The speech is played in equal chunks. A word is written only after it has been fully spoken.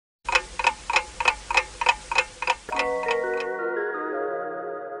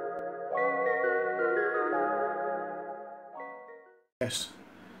Yes,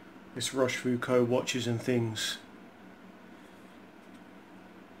 it's Roshfooco watches and things.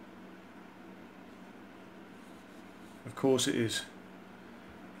 Of course it is.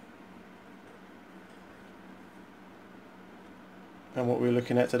 And what we're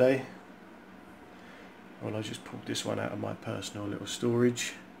looking at today, well, I just pulled this one out of my personal little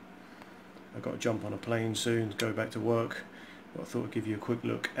storage. I've got to jump on a plane soon to go back to work, but I thought I'd give you a quick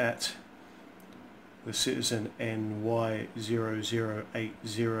look at the Citizen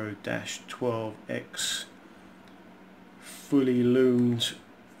NY0080-12X fully loomed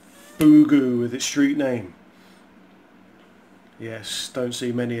Fugu with its street name. Yes, don't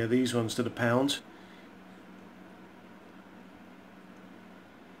see many of these ones to the pound.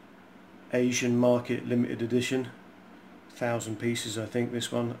 Asian market limited edition, 1,000 pieces I think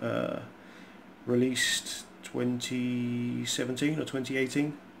this one, released 2017 or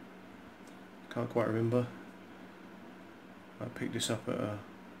 2018, can't quite remember. I picked this up at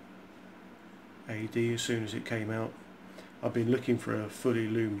AD as soon as it came out. I've been looking for a fully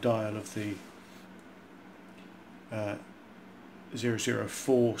loomed dial of the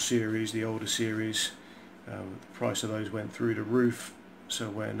 004 series, the older series. The price of those went through the roof, so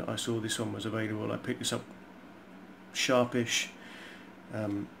when I saw this one was available I picked this up sharpish.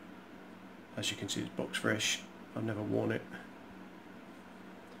 As you can see, it's box fresh. I've never worn it,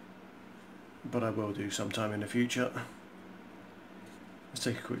 but I will do sometime in the future. Let's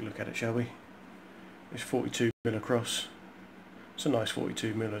take a quick look at it, shall we? It's 42mm across. It's a nice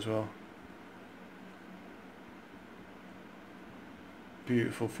 42mm as well.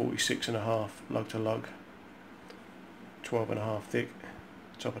 Beautiful 46.5 lug to lug, 12.5 thick.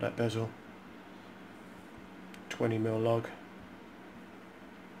 Top of that bezel, 20mm lug.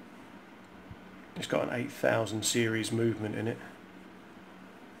 It's got an 8000 series movement in it.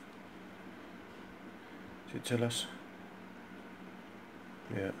 Does it tell us?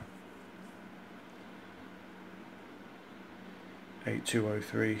 Yeah.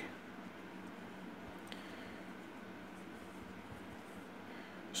 8203.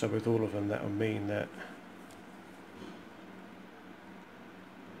 So with all of them that will mean that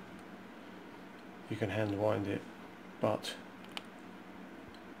you can hand wind it, but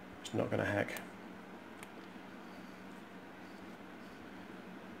it's not going to hack.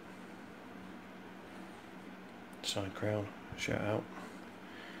 Side crown, shout out.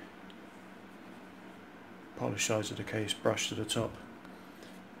 Polished sides of the case, brushed to the top.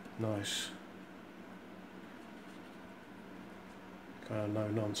 Nice. Kind of no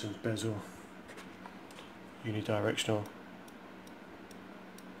nonsense bezel. Unidirectional.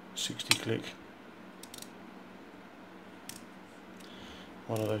 60 click.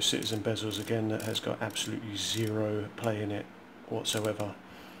 One of those Citizen bezels again that has got absolutely zero play in it whatsoever.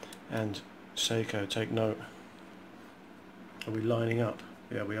 And Seiko, take note. Are we lining up?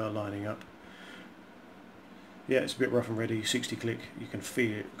 Yeah, we are lining up. Yeah, it's a bit rough and ready, 60 click, you can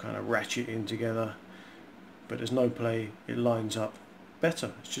feel it kind of ratchet in together, but there's no play, it lines up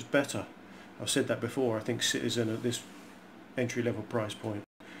better, it's just better. I've said that before, I think Citizen at this entry level price point,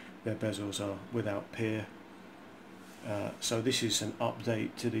 their bezels are without peer. So this is an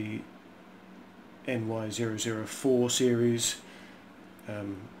update to the NY0004 series.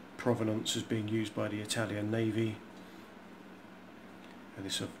 Provenance is being used by the Italian Navy. And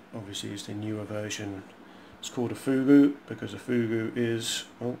this obviously is the newer version. It's called a Fugu because a Fugu is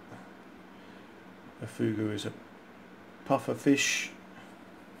a puffer fish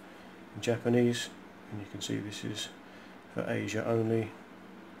in Japanese, and you can see this is for Asia only.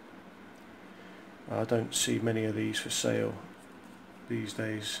 I don't see many of these for sale these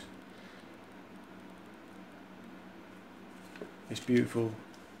days. It's beautiful.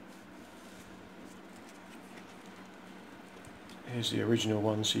 Here's the original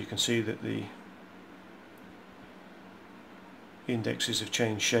one, so you can see that the indexes have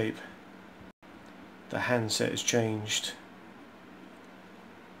changed shape. The handset has changed.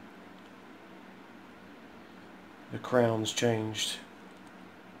 The crown's changed.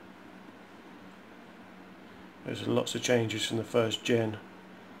 There's lots of changes from the first gen.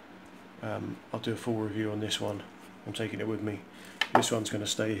 I'll do a full review on this one. I'm taking it with me. This one's going to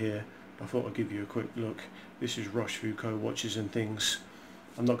stay here. I thought I'd give you a quick look. This is Roshfooco watches and things.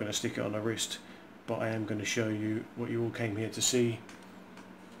 I'm not going to stick it on my wrist, but I am going to show you what you all came here to see.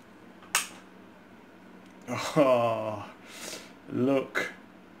 Oh, look.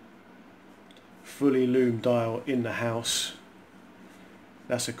 Fully loomed dial in the house.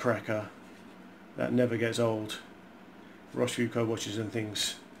 That's a cracker. That never gets old. Roshfooco watches and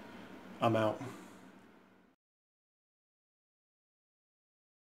things. I'm out.